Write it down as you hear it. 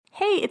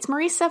Hey, it's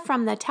Marisa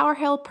from the Tower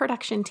Hill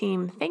production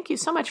team. Thank you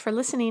so much for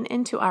listening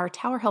into our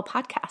Tower Hill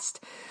podcast.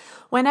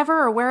 Whenever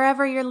or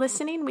wherever you're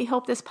listening, we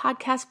hope this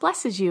podcast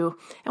blesses you,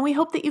 and we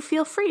hope that you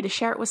feel free to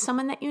share it with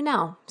someone that you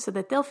know so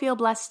that they'll feel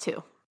blessed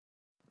too.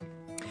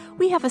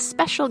 We have a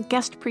special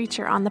guest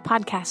preacher on the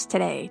podcast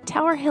today,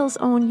 Tower Hill's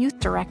own youth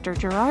director,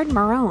 Gerard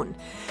Marone.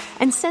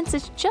 And since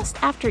it's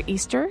just after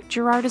Easter,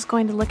 Gerard is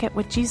going to look at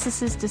what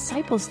Jesus'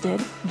 disciples did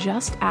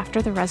just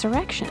after the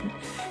resurrection.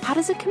 How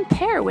does it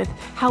compare with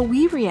how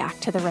we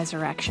react to the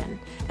resurrection?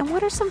 And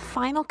what are some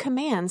final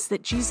commands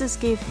that Jesus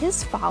gave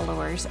his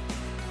followers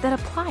that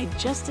apply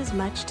just as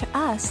much to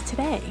us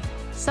today?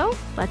 So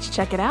let's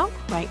check it out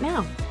right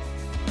now.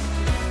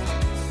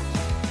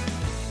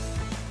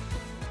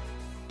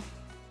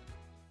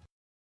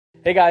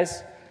 Hey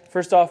guys,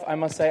 first off, I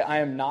must say I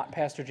am not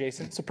Pastor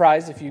Jason.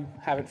 Surprise if you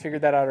haven't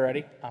figured that out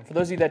already. For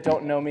those of you that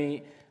don't know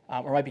me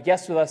or might be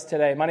guests with us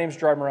today, my name is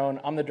Gerard Marone.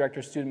 I'm the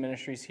Director of Student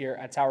Ministries here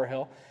at Tower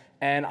Hill,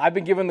 and I've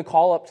been given the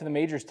call up to the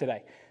majors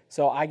today.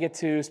 So I get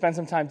to spend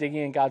some time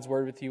digging in God's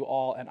Word with you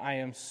all, and I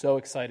am so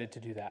excited to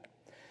do that.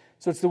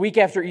 So it's the week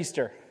after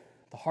Easter.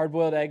 The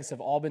hard-boiled eggs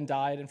have all been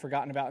dyed and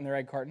forgotten about in their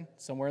egg carton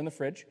somewhere in the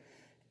fridge,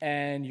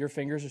 and your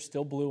fingers are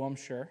still blue, I'm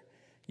sure.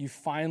 You've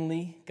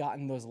finally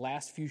gotten those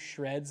last few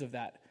shreds of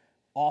that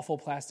awful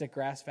plastic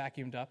grass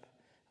vacuumed up.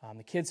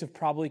 The kids have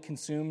probably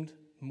consumed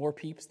more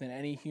Peeps than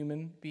any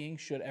human being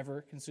should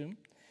ever consume.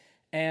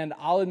 And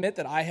I'll admit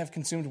that I have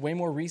consumed way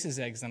more Reese's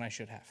eggs than I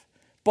should have.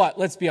 But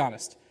let's be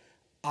honest.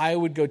 I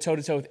would go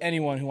toe-to-toe with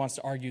anyone who wants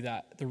to argue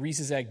that the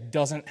Reese's egg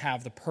doesn't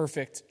have the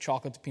perfect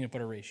chocolate to peanut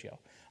butter ratio.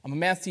 I'm a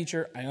math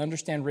teacher. I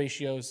understand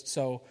ratios,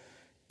 so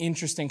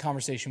interesting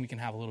conversation we can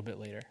have a little bit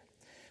later.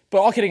 But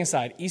all kidding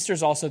aside, Easter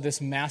is also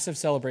this massive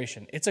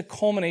celebration. It's a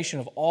culmination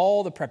of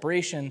all the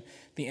preparation,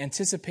 the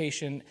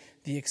anticipation,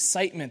 the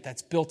excitement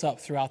that's built up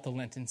throughout the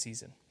Lenten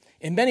season.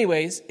 In many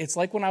ways, it's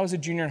like when I was a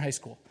junior in high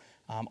school.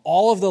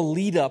 All of the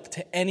lead up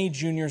to any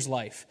junior's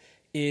life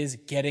is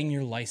getting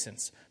your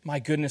license. My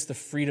goodness, the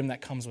freedom that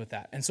comes with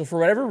that. And so for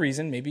whatever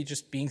reason, maybe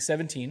just being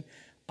 17,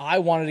 I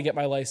wanted to get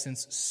my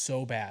license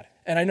so bad.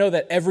 And I know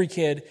that every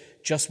kid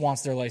just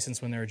wants their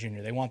license when they're a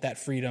junior. They want that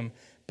freedom,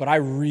 but I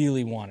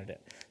really wanted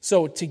it.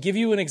 So to give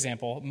you an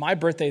example, my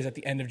birthday is at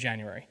the end of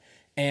January.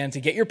 And to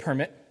get your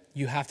permit,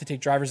 you have to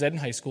take driver's ed in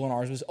high school, and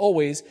ours was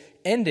always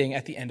ending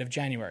at the end of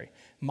January.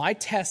 My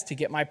test to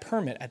get my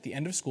permit at the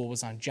end of school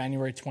was on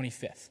January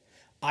 25th.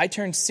 I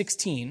turned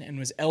 16 and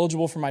was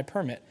eligible for my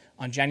permit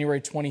on January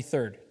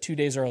 23rd, 2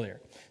 days earlier.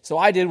 So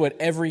I did what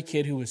every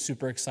kid who was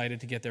super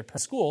excited to get their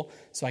school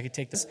so I could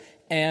take this.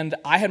 And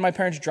I had my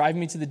parents drive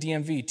me to the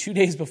DMV 2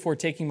 days before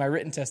taking my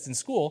written test in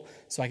school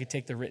so I could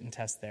take the written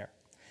test there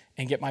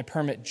and get my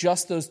permit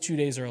just those 2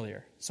 days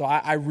earlier. So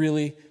I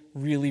really,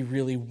 really,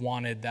 really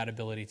wanted that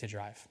ability to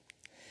drive.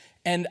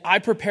 And I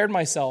prepared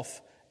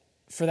myself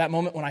for that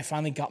moment when I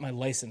finally got my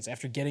license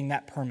after getting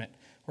that permit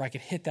where I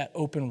could hit that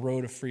open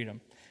road of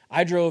freedom.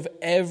 I drove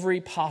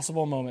every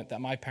possible moment that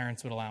my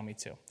parents would allow me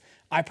to.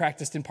 I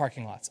practiced in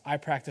parking lots. I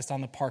practiced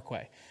on the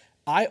parkway.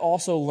 I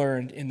also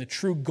learned in the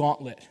true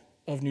gauntlet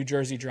of New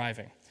Jersey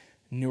driving,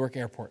 Newark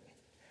Airport.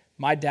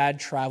 My dad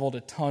traveled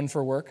a ton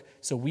for work,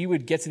 so we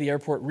would get to the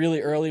airport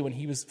really early when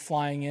he was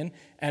flying in,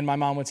 and my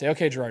mom would say,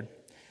 okay, Gerard,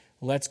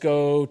 let's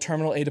go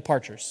Terminal A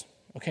departures.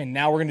 Okay,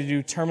 now we're going to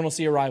do Terminal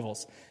C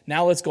arrivals.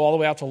 Now let's go all the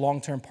way out to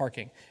long-term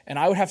parking. And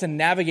I would have to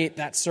navigate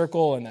that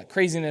circle and that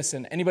craziness,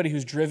 and anybody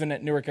who's driven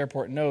at Newark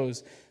Airport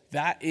knows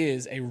that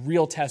is a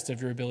real test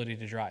of your ability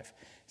to drive.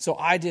 So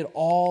I did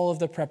all of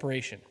the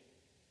preparation.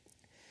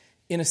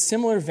 In a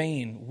similar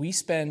vein, we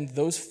spend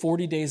those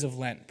 40 days of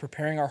Lent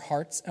preparing our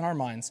hearts and our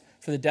minds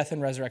for the death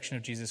and resurrection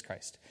of Jesus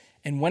Christ.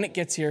 And when it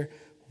gets here,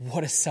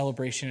 what a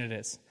celebration it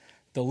is.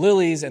 The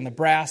lilies and the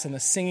brass and the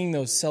singing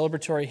those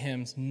celebratory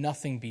hymns,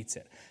 nothing beats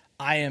it.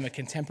 I am a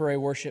contemporary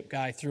worship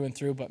guy through and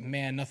through, but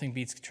man, nothing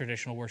beats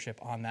traditional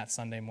worship on that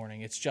Sunday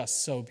morning. It's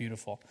just so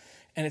beautiful.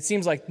 And it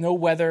seems like no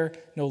weather,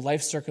 no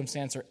life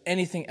circumstance, or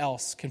anything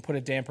else can put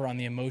a damper on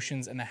the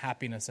emotions and the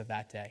happiness of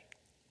that day.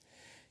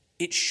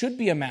 It should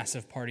be a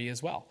massive party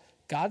as well.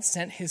 God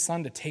sent his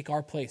son to take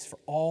our place for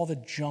all the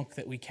junk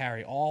that we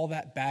carry, all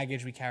that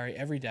baggage we carry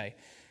every day.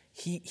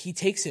 He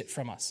takes it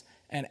from us.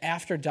 And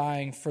after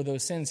dying for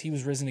those sins, he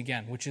was risen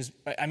again, which is,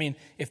 I mean,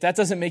 if that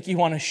doesn't make you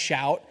want to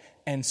shout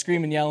and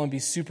scream and yell and be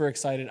super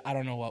excited, I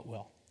don't know what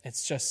will.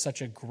 It's just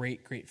such a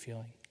great, great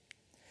feeling.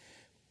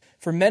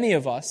 For many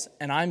of us,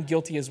 and I'm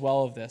guilty as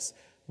well of this,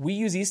 we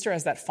use Easter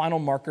as that final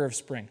marker of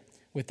spring,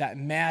 with that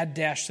mad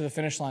dash to the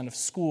finish line of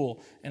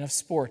school and of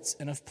sports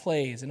and of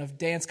plays and of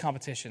dance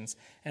competitions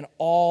and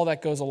all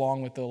that goes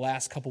along with the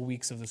last couple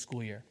weeks of the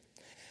school year.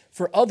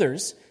 For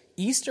others,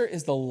 Easter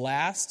is the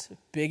last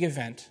big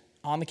event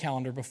on the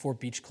calendar before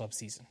beach club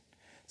season.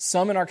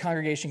 Some in our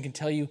congregation can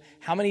tell you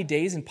how many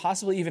days and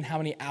possibly even how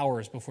many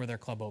hours before their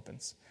club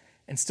opens.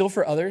 And still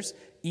for others,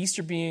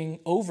 Easter being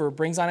over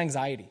brings on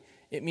anxiety.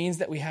 It means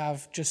that we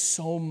have just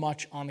so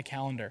much on the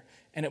calendar.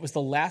 And it was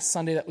the last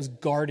Sunday that was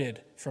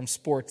guarded from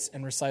sports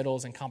and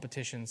recitals and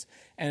competitions.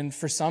 And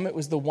for some, it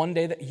was the one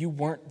day that you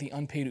weren't the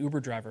unpaid Uber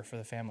driver for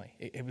the family.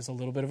 It was a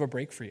little bit of a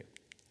break for you.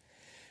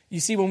 You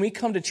see, when we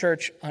come to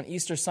church on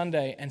Easter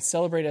Sunday and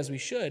celebrate as we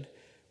should,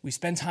 we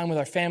spend time with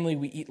our family,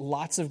 we eat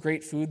lots of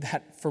great food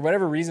that, for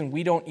whatever reason,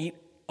 we don't eat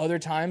other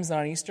times than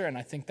on Easter, and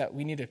I think that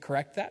we need to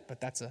correct that,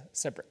 but that's a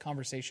separate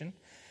conversation.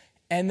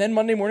 And then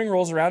Monday morning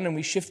rolls around and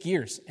we shift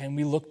gears, and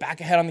we look back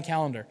ahead on the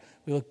calendar.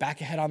 We look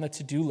back ahead on the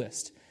to-do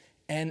list.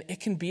 And it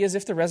can be as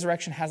if the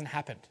resurrection hasn't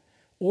happened,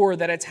 or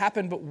that it's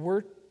happened, but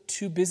we're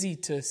too busy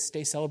to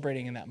stay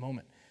celebrating in that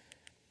moment.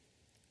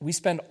 We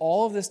spend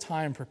all of this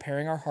time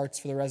preparing our hearts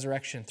for the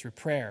resurrection through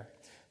prayer,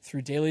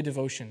 through daily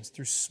devotions,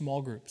 through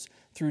small groups,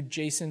 through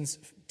Jason's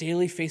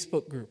daily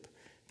Facebook group,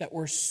 that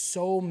we're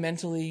so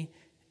mentally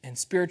and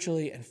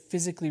spiritually and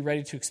physically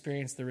ready to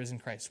experience the risen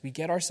Christ. We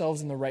get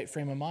ourselves in the right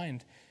frame of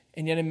mind,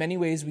 and yet in many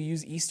ways we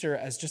use Easter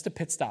as just a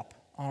pit stop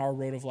on our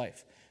road of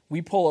life.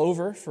 We pull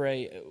over for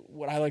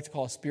what I like to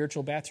call a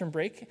spiritual bathroom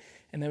break,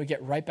 and then we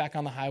get right back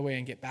on the highway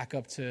and get back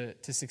up to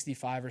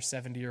 65 or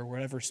 70 or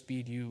whatever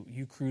speed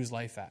you cruise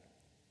life at.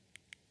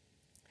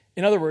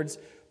 In other words,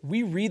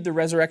 we read the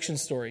resurrection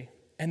story,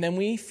 and then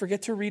we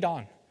forget to read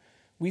on.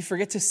 We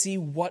forget to see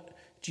what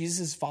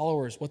Jesus'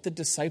 followers, what the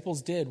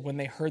disciples did when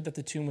they heard that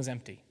the tomb was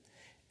empty.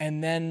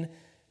 And then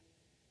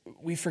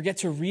we forget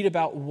to read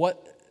about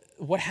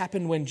what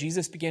happened when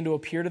Jesus began to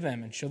appear to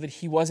them and show that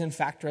he was in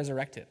fact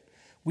resurrected.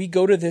 We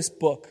go to this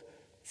book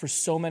for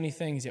so many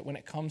things, yet when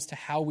it comes to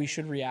how we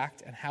should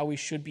react and how we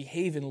should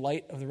behave in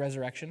light of the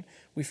resurrection,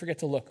 we forget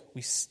to look.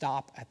 We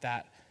stop at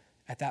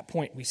that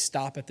point. We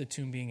stop at the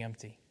tomb being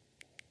empty.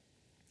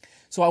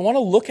 So I want to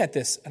look at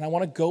this, and I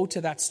want to go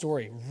to that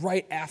story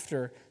right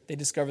after they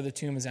discover the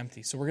tomb is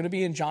empty. So we're going to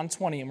be in John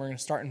 20, and we're going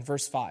to start in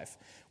verse 5,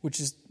 which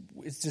is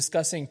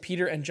discussing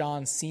Peter and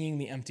John seeing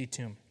the empty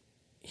tomb.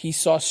 He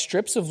saw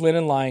strips of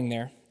linen lying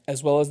there,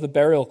 as well as the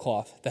burial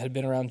cloth that had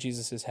been around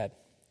Jesus' head.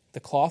 The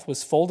cloth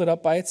was folded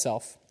up by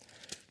itself,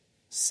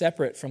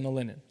 separate from the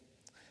linen.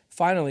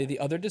 Finally, the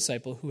other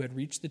disciple who had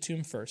reached the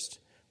tomb first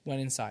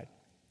went inside.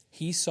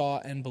 He saw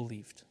and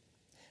believed.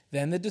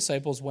 Then the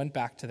disciples went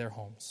back to their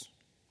homes.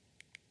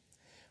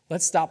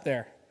 Let's stop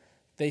there.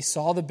 They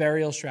saw the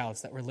burial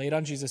shrouds that were laid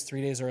on Jesus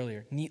 3 days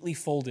earlier, neatly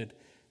folded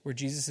where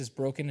Jesus'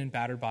 broken and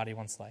battered body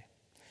once lay.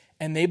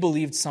 And they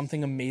believed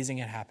something amazing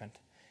had happened.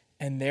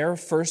 And their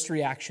first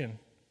reaction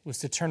was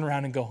to turn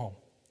around and go home.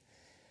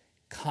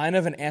 Kind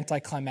of an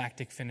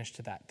anticlimactic finish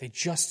to that. They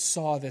just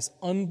saw this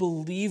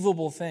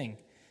unbelievable thing.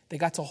 They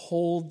got to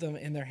hold them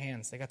in their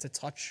hands. They got to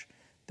touch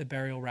the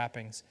burial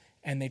wrappings,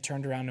 and they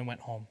turned around and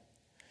went home.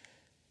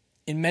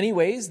 In many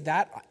ways,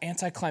 that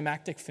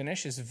anticlimactic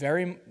finish is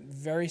very,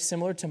 very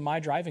similar to my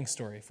driving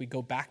story, if we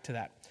go back to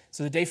that.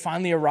 So the day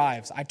finally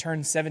arrives. I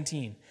turned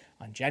 17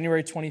 on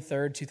January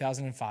 23rd,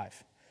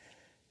 2005.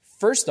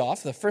 First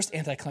off, the first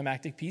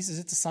anticlimactic piece is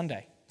it's a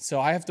Sunday. So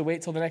I have to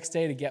wait till the next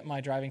day to get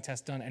my driving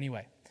test done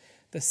anyway.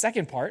 The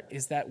second part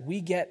is that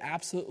we get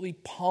absolutely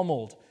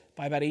pummeled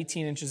by about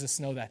 18 inches of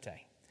snow that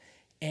day.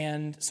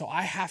 And so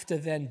I have to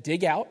then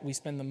dig out. We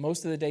spend the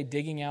most of the day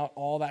digging out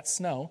all that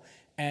snow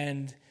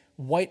and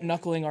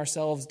white-knuckling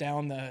ourselves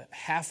down the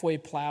halfway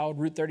plowed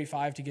Route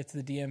 35 to get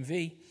to the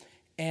DMV.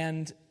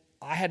 And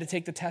I had to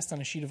take the test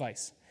on a sheet of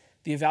ice.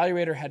 The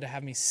evaluator had to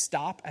have me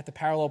stop at the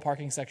parallel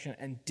parking section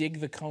and dig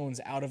the cones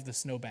out of the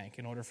snowbank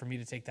in order for me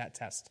to take that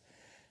test.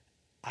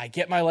 I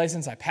get my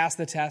license, I pass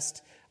the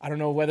test. I don't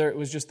know whether it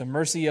was just the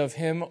mercy of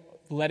him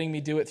letting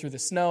me do it through the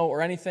snow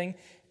or anything,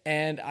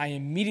 and I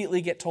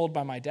immediately get told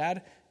by my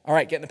dad, all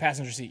right, get in the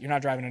passenger seat, you're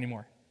not driving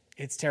anymore.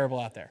 It's terrible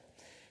out there.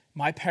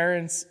 My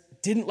parents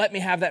didn't let me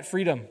have that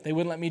freedom. They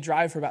wouldn't let me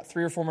drive for about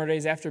 3 or 4 more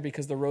days after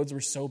because the roads were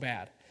so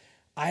bad.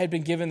 I had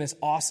been given this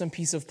awesome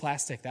piece of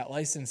plastic, that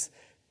license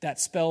that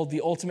spelled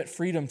the ultimate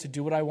freedom to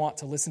do what I want,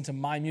 to listen to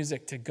my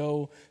music, to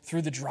go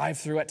through the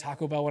drive-thru at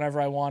Taco Bell whenever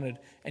I wanted,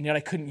 and yet I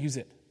couldn't use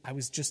it. I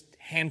was just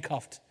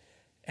handcuffed,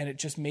 and it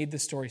just made the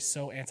story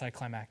so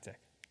anticlimactic.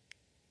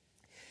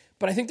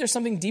 But I think there's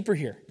something deeper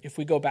here if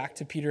we go back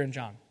to Peter and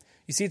John.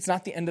 You see, it's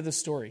not the end of the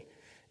story.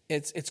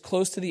 It's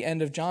close to the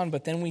end of John,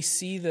 but then we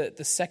see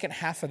the second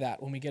half of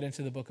that when we get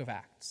into the book of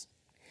Acts.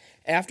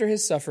 After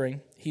his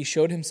suffering, he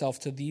showed himself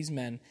to these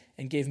men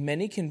and gave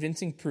many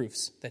convincing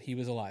proofs that he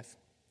was alive.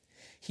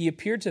 He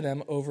appeared to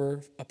them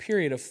over a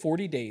period of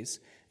 40 days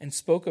and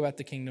spoke about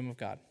the kingdom of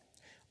God.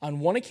 On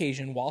one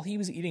occasion, while he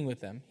was eating with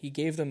them, he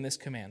gave them this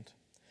command: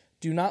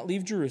 "Do not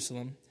leave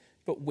Jerusalem,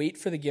 but wait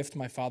for the gift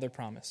my Father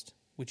promised,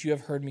 which you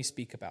have heard me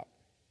speak about.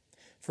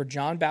 For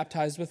John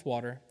baptized with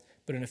water,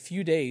 but in a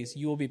few days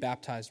you will be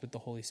baptized with the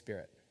Holy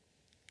Spirit."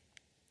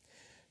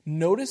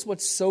 Notice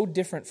what's so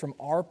different from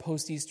our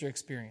post-Easter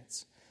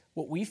experience,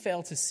 what we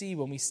fail to see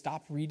when we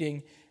stop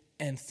reading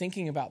and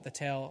thinking about the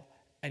tale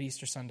at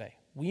Easter Sunday.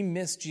 We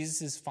miss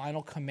Jesus'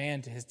 final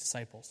command to his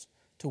disciples,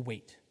 to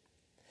wait.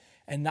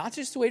 And not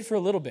just to wait for a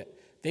little bit.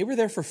 They were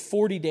there for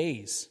 40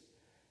 days,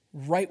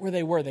 right where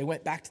they were. They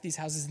went back to these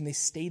houses and they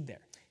stayed there.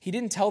 He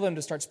didn't tell them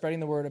to start spreading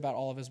the word about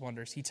all of his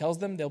wonders. He tells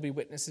them they'll be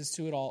witnesses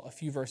to it all a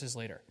few verses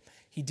later.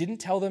 He didn't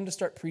tell them to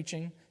start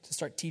preaching, to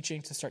start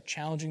teaching, to start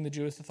challenging the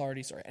Jewish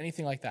authorities or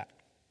anything like that.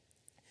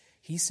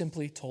 He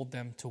simply told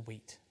them to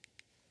wait.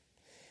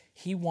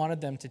 He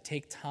wanted them to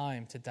take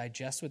time to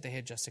digest what they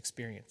had just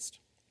experienced.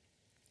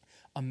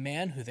 A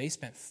man who they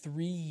spent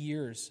 3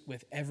 years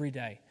with every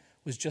day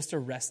was just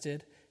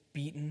arrested,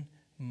 beaten,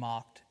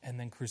 mocked, and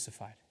then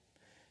crucified.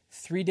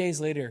 3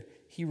 days later,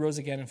 he rose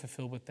again and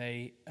fulfilled what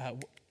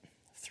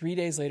 3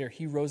 days later,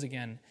 he rose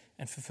again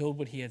and fulfilled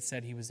what he had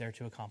said he was there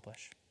to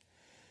accomplish.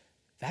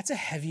 That's a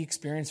heavy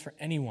experience for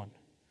anyone.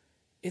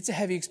 It's a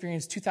heavy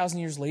experience 2,000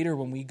 years later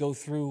when we go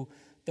through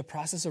the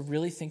process of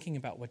really thinking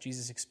about what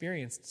Jesus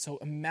experienced. So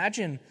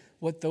imagine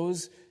what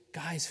those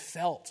guys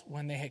felt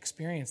when they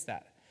experienced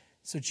that.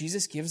 So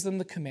Jesus gives them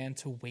the command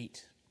to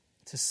wait,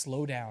 to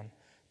slow down,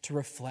 to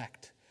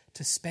reflect,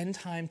 to spend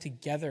time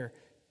together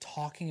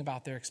talking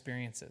about their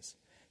experiences,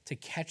 to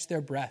catch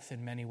their breath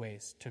in many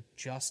ways, to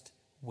just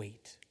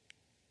wait.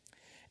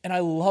 And I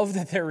love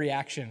that their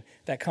reaction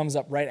that comes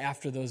up right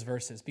after those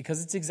verses,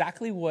 because it's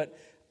exactly what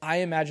I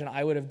imagine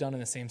I would have done in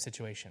the same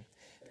situation.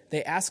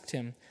 They asked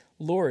him,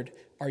 "Lord,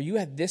 are you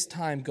at this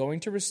time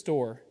going to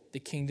restore the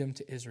kingdom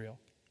to Israel?"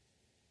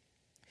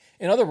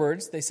 In other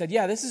words, they said,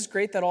 yeah, this is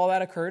great that all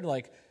that occurred,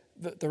 like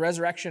the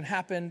resurrection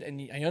happened,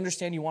 and I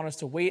understand you want us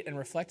to wait and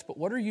reflect, but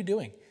what are you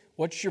doing?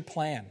 What's your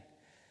plan?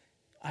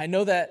 I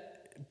know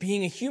that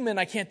being a human,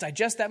 I can't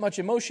digest that much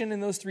emotion in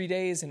those 3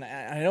 days, and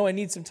I know I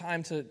need some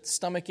time to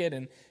stomach it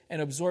and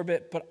absorb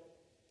it, but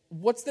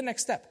what's the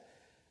next step?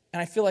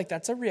 And I feel like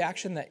that's a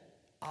reaction that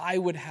I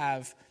would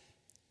have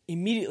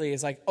immediately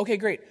is like, okay,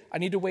 great, I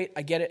need to wait,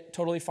 I get it,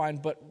 totally fine,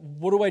 but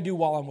what do I do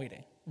while I'm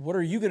waiting? What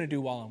are you going to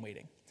do while I'm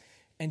waiting?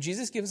 And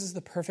Jesus gives us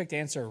the perfect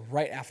answer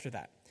right after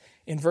that.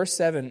 In verse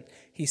 7,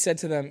 he said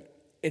to them,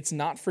 "It's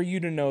not for you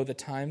to know the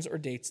times or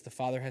dates the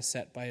Father has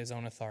set by his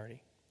own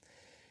authority."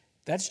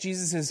 That's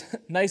Jesus'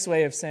 nice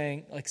way of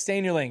saying, like, stay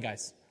in your lane,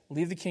 guys.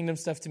 Leave the kingdom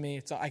stuff to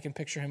me. I can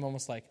picture him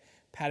almost like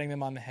patting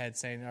them on the head,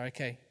 saying,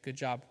 okay, good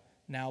job.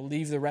 Now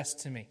leave the rest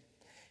to me.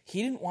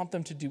 He didn't want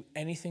them to do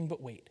anything but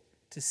wait,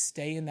 to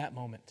stay in that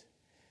moment,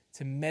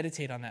 to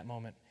meditate on that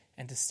moment,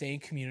 and to stay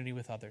in community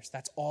with others.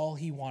 That's all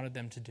he wanted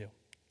them to do.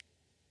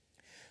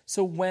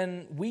 So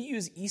when we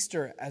use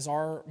Easter as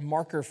our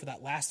marker for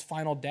that last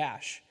final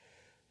dash,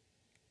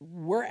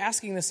 we're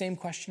asking the same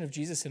question of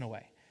Jesus in a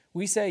way.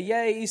 We say,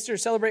 yay, Easter,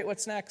 celebrate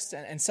what's next,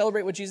 and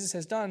celebrate what Jesus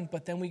has done,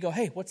 but then we go,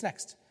 hey, what's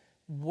next?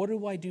 What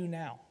do I do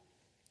now?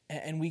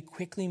 And we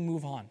quickly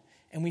move on,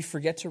 and we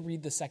forget to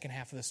read the second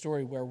half of the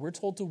story where we're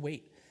told to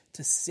wait,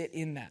 to sit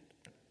in that.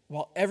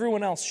 While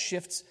everyone else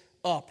shifts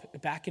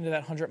up back into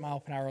that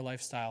 100-mile-per-hour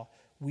lifestyle,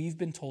 we've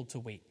been told to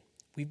wait.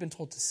 We've been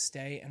told to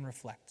stay and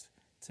reflect,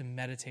 to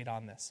meditate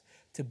on this,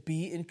 to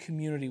be in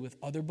community with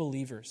other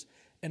believers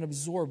and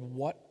absorb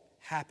what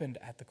happened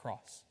at the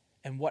cross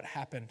and what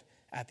happened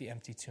at the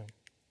empty tomb.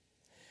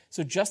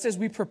 So just as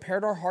we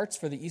prepared our hearts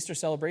for the Easter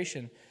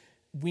celebration,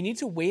 we need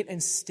to wait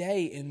and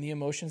stay in the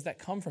emotions that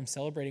come from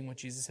celebrating what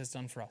Jesus has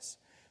done for us.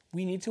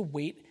 We need to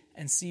wait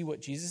and see what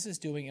Jesus is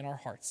doing in our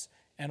hearts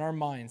and our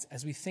minds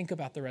as we think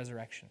about the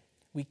resurrection.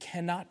 We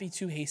cannot be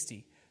too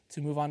hasty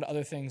to move on to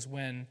other things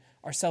when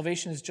our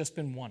salvation has just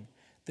been won.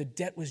 The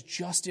debt was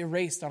just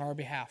erased on our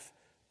behalf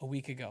a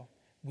week ago.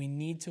 We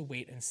need to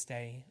wait and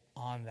stay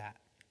on that.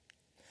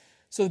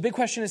 So the big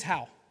question is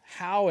how?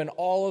 How in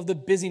all of the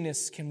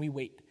busyness can we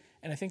wait?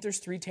 And I think there's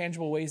 3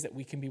 tangible ways that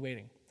we can be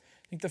waiting.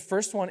 I think the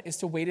first one is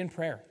to wait in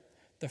prayer.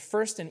 The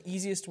first and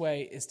easiest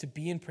way is to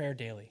be in prayer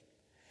daily.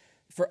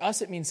 For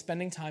us, it means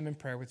spending time in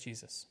prayer with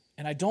Jesus.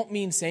 And I don't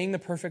mean saying the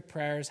perfect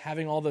prayers,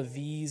 having all the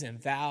these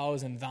and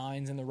thous and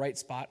thines in the right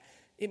spot.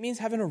 It means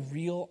having a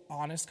real,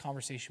 honest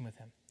conversation with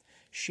him.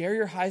 Share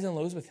your highs and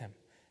lows with him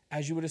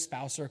as you would a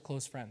spouse or a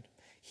close friend.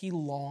 He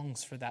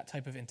longs for that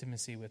type of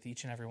intimacy with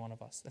each and every one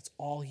of us. That's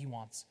all he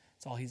wants.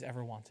 That's all he's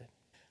ever wanted.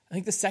 I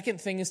think the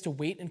second thing is to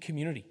wait in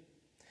community.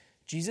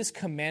 Jesus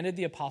commanded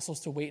the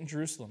apostles to wait in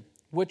Jerusalem,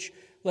 which,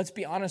 let's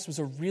be honest, was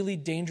a really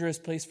dangerous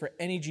place for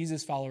any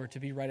Jesus follower to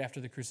be right after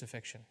the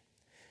crucifixion.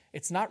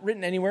 It's not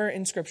written anywhere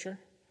in Scripture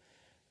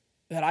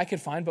that I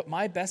could find, but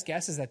my best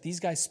guess is that these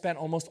guys spent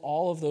almost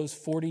all of those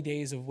 40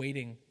 days of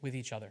waiting with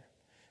each other.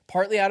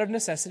 Partly out of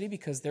necessity,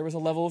 because there was a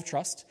level of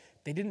trust.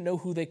 They didn't know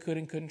who they could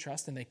and couldn't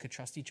trust, and they could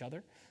trust each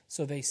other.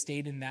 So they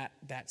stayed in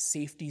that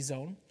safety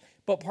zone.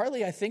 But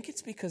partly, I think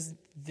it's because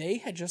they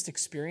had just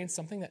experienced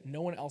something that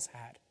no one else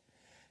had.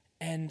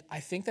 And I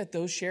think that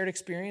those shared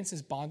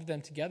experiences bonded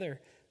them together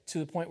to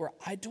the point where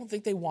I don't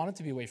think they wanted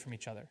to be away from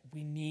each other.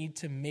 We need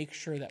to make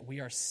sure that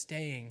we are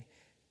staying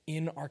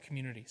in our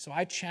community. So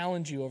I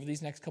challenge you over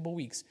these next couple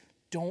weeks,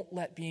 don't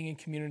let being in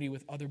community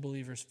with other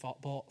believers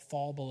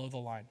fall below the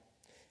line.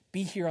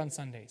 Be here on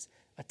Sundays.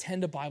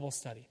 Attend a Bible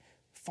study.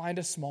 Find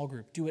a small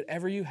group. Do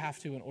whatever you have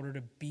to in order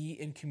to be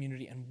in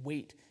community and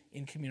wait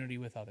in community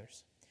with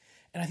others.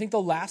 And I think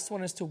the last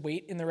one is to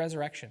wait in the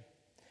resurrection.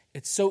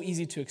 It's so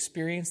easy to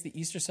experience the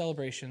Easter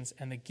celebrations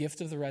and the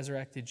gift of the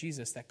resurrected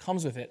Jesus that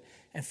comes with it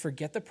and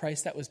forget the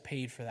price that was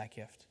paid for that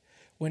gift.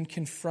 When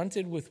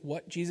confronted with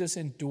what Jesus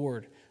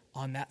endured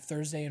on that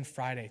Thursday and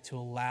Friday to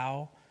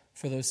allow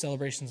for those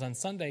celebrations on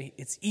Sunday,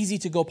 it's easy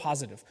to go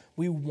positive.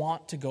 We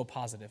want to go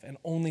positive and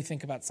only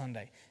think about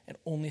Sunday and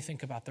only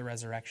think about the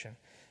resurrection.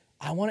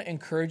 I want to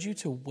encourage you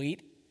to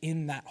wait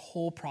in that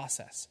whole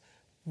process.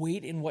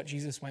 Wait in what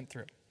Jesus went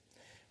through.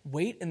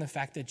 Wait in the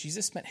fact that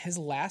Jesus spent his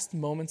last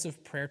moments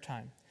of prayer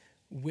time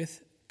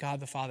with God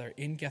the Father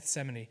in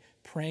Gethsemane,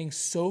 praying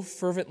so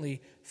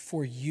fervently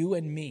for you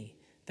and me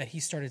that he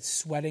started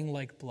sweating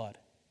like blood.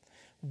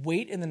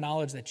 Wait in the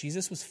knowledge that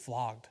Jesus was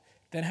flogged,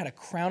 then had a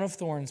crown of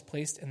thorns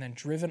placed and then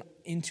driven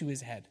into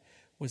his head,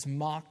 was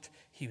mocked,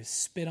 he was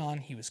spit on,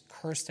 he was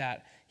cursed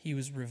at, he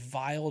was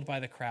reviled by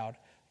the crowd,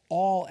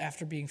 all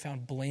after being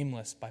found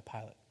blameless by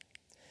Pilate.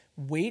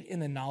 Wait in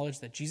the knowledge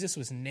that Jesus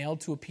was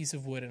nailed to a piece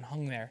of wood and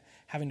hung there,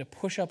 having to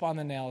push up on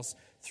the nails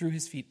through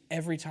his feet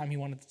every time he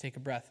wanted to take a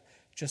breath,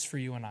 just for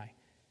you and I.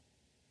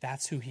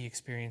 That's who he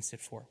experienced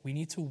it for. We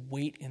need to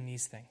wait in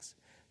these things.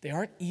 They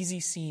aren't easy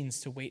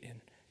scenes to wait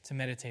in, to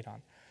meditate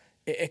on.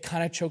 It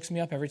kind of chokes me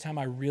up every time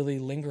I really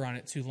linger on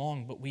it too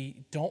long, but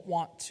we don't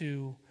want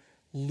to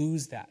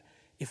lose that.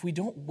 If we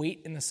don't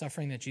wait in the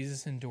suffering that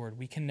Jesus endured,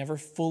 we can never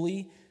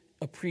fully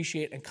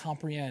appreciate and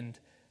comprehend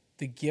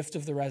the gift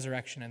of the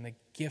resurrection and the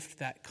gift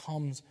that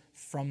comes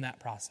from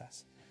that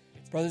process.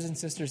 Brothers and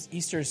sisters,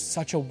 Easter is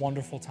such a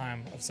wonderful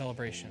time of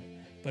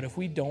celebration, but if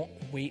we don't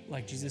wait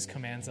like Jesus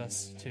commands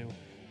us to,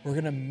 we're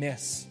going to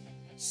miss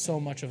so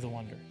much of the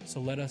wonder. So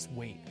let us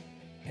wait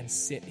and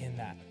sit in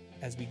that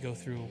as we go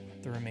through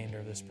the remainder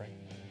of the spring.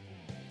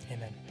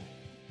 Amen.